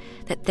mind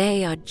that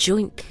they are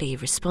jointly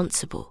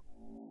responsible.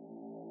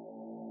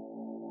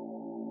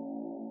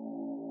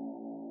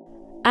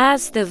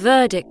 As the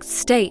verdict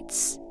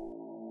states,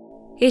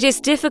 it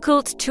is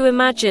difficult to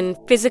imagine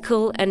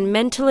physical and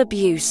mental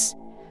abuse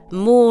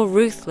more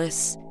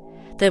ruthless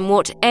than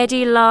what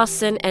Eddie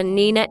Larson and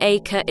Nina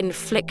Aker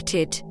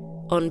inflicted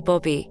on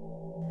Bobby.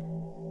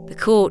 The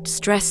court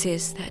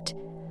stresses that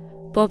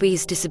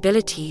Bobby's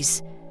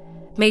disabilities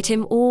made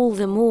him all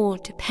the more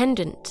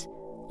dependent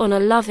on a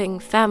loving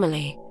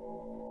family,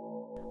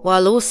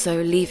 while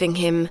also leaving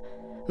him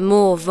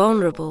more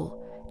vulnerable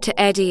to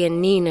Eddie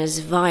and Nina's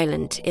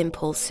violent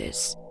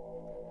impulses.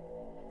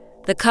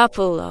 The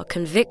couple are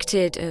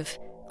convicted of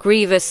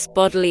grievous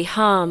bodily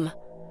harm,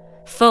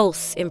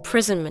 false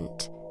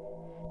imprisonment,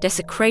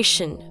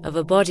 desecration of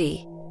a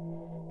body,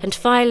 and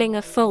filing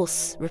a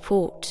false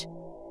report.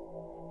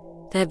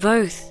 They're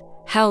both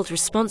held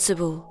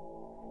responsible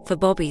for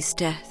Bobby's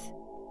death.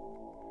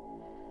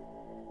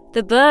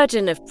 The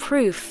burden of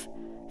proof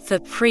for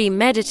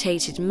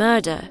premeditated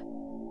murder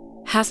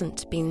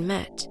hasn't been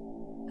met,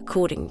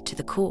 according to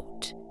the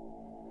court.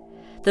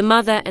 The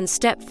mother and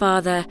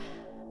stepfather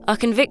are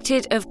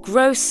convicted of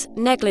gross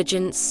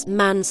negligence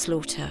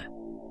manslaughter.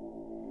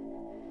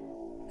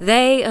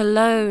 They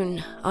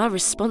alone are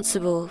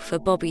responsible for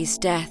Bobby's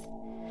death,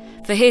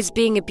 for his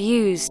being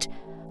abused,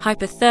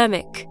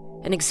 hypothermic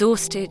and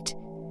exhausted,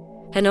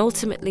 and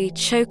ultimately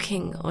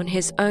choking on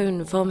his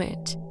own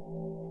vomit.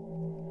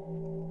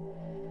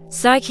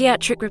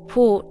 Psychiatric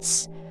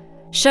reports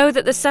show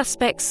that the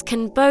suspects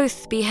can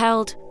both be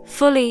held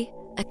fully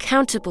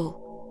accountable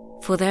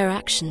for their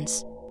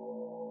actions.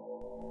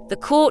 The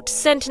court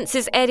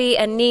sentences Eddie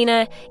and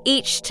Nina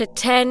each to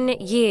 10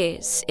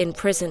 years in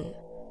prison,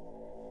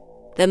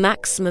 the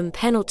maximum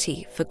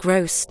penalty for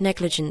gross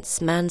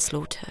negligence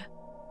manslaughter.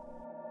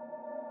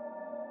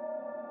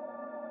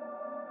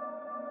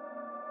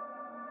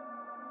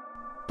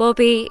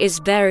 Bobby is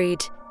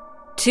buried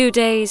 2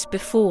 days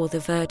before the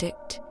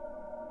verdict.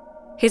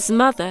 His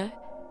mother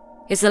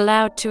is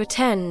allowed to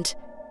attend,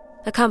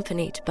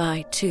 accompanied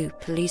by 2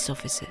 police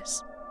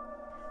officers.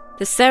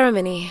 The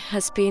ceremony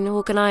has been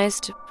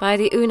organised by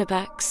the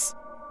Unabaks.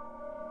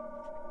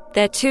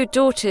 Their 2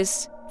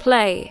 daughters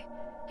play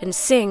and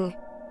sing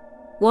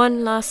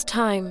one last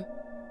time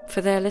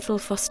for their little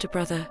foster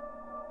brother.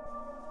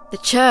 The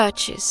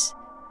church is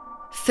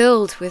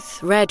filled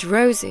with red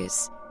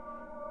roses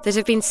that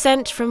have been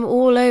sent from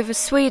all over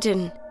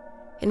Sweden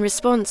in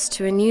response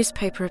to a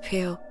newspaper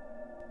appeal.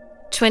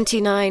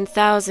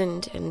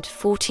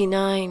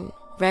 29,049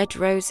 red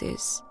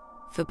roses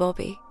for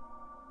Bobby.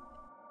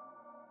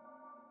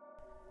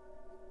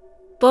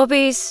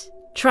 Bobby's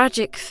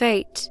tragic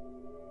fate,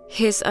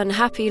 his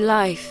unhappy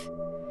life,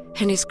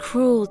 and his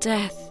cruel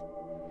death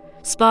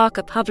spark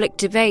a public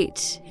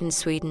debate in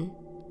Sweden.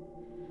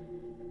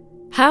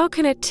 How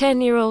can a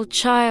 10-year-old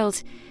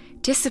child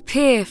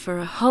disappear for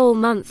a whole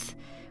month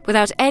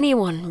without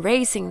anyone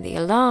raising the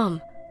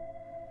alarm?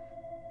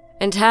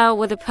 And how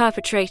were the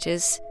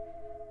perpetrators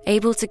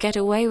able to get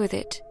away with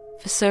it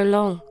for so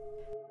long?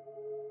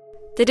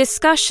 The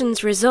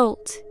discussions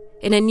result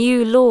in a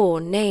new law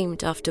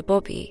named after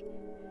Bobby,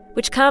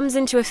 which comes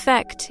into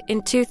effect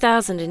in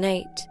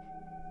 2008.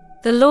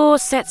 The law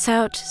sets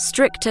out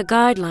stricter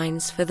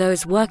guidelines for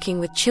those working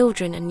with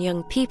children and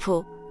young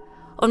people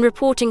on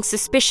reporting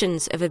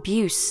suspicions of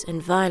abuse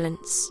and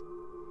violence.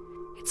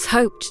 It's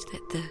hoped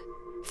that the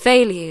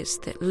failures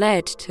that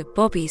led to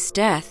Bobby's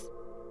death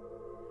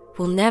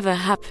will never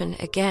happen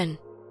again.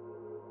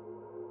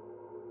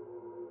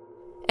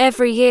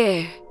 Every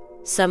year,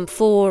 some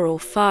 4 or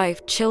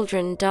 5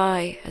 children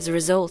die as a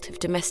result of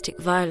domestic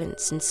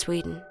violence in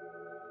Sweden.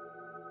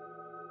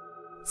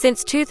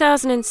 Since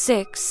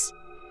 2006,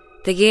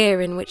 the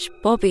year in which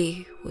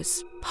Bobby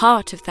was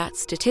part of that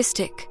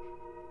statistic,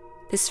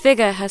 this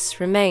figure has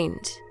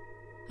remained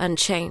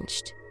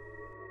unchanged.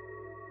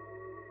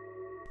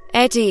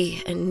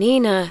 Eddie and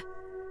Nina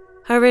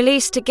are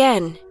released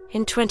again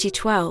in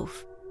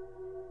 2012,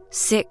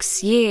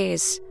 6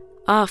 years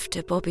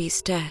after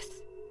Bobby's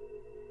death.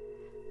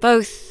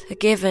 Both are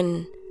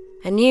given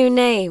a new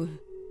name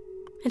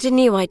and a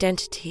new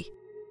identity.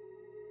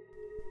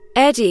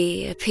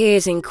 Eddie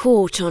appears in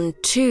court on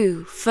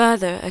 2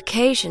 further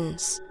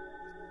occasions.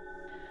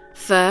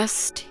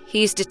 First,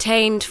 he's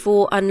detained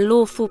for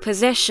unlawful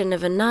possession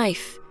of a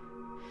knife,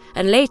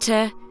 and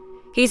later,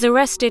 he's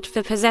arrested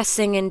for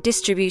possessing and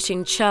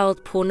distributing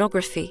child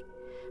pornography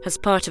as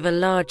part of a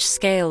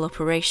large-scale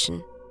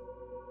operation.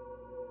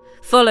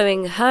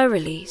 Following her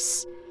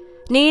release,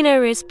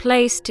 Nina is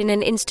placed in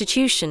an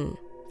institution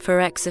for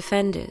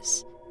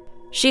ex-offenders.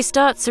 She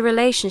starts a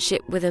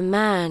relationship with a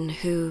man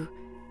who,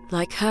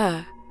 like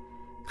her,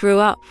 grew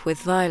up with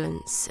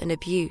violence and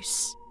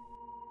abuse.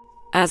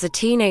 As a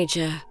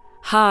teenager,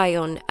 high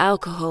on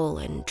alcohol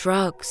and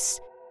drugs,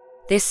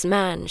 this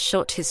man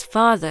shot his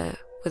father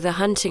with a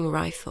hunting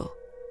rifle.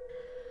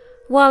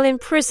 While in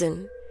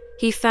prison,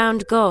 he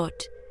found God,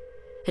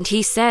 and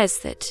he says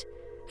that,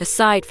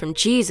 aside from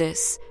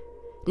Jesus,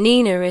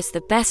 Nina is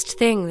the best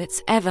thing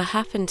that's ever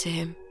happened to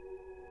him.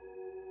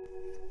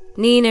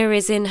 Nina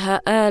is in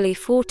her early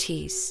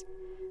 40s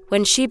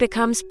when she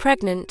becomes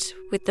pregnant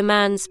with the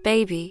man's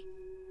baby.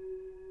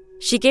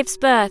 She gives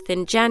birth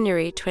in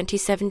January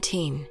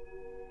 2017,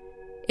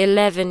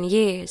 11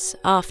 years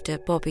after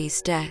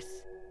Bobby's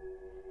death.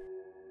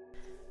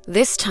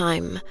 This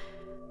time,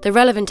 the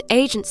relevant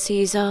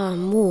agencies are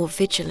more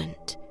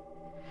vigilant.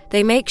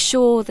 They make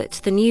sure that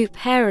the new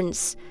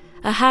parents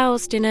are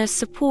housed in a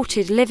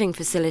supported living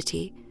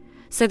facility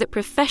so that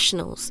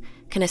professionals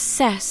can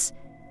assess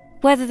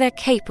whether they're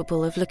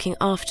capable of looking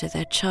after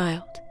their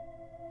child.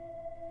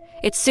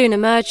 It soon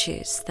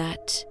emerges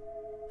that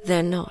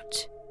they're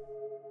not.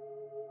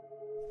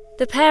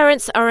 The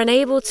parents are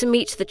unable to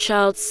meet the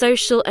child's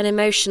social and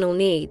emotional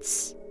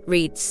needs,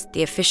 reads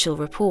the official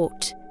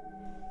report.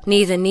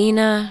 Neither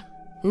Nina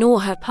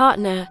nor her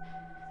partner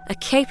are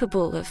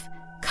capable of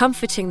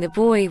comforting the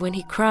boy when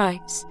he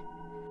cries.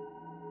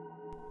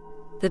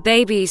 The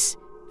baby's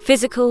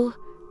physical,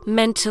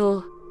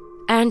 mental,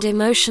 and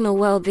emotional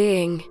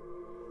well-being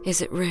is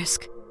at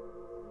risk.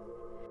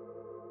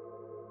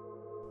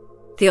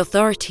 The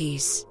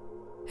authorities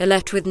are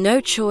left with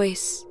no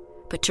choice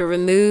but to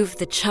remove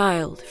the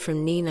child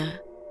from Nina.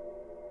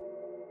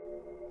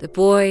 The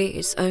boy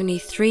is only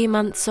 3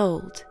 months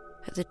old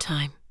at the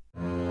time.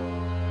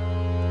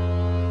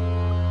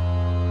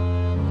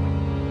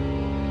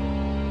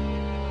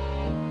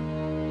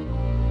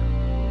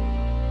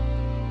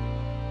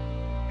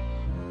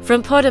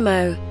 From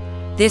Podimo,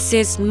 this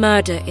is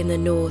Murder in the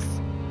North.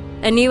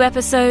 A new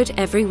episode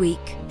every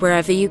week,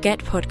 wherever you get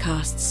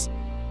podcasts.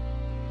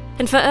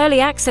 And for early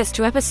access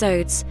to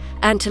episodes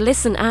and to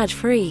listen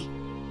ad-free,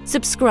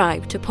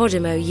 subscribe to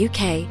Podimo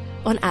UK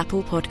on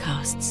Apple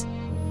Podcasts.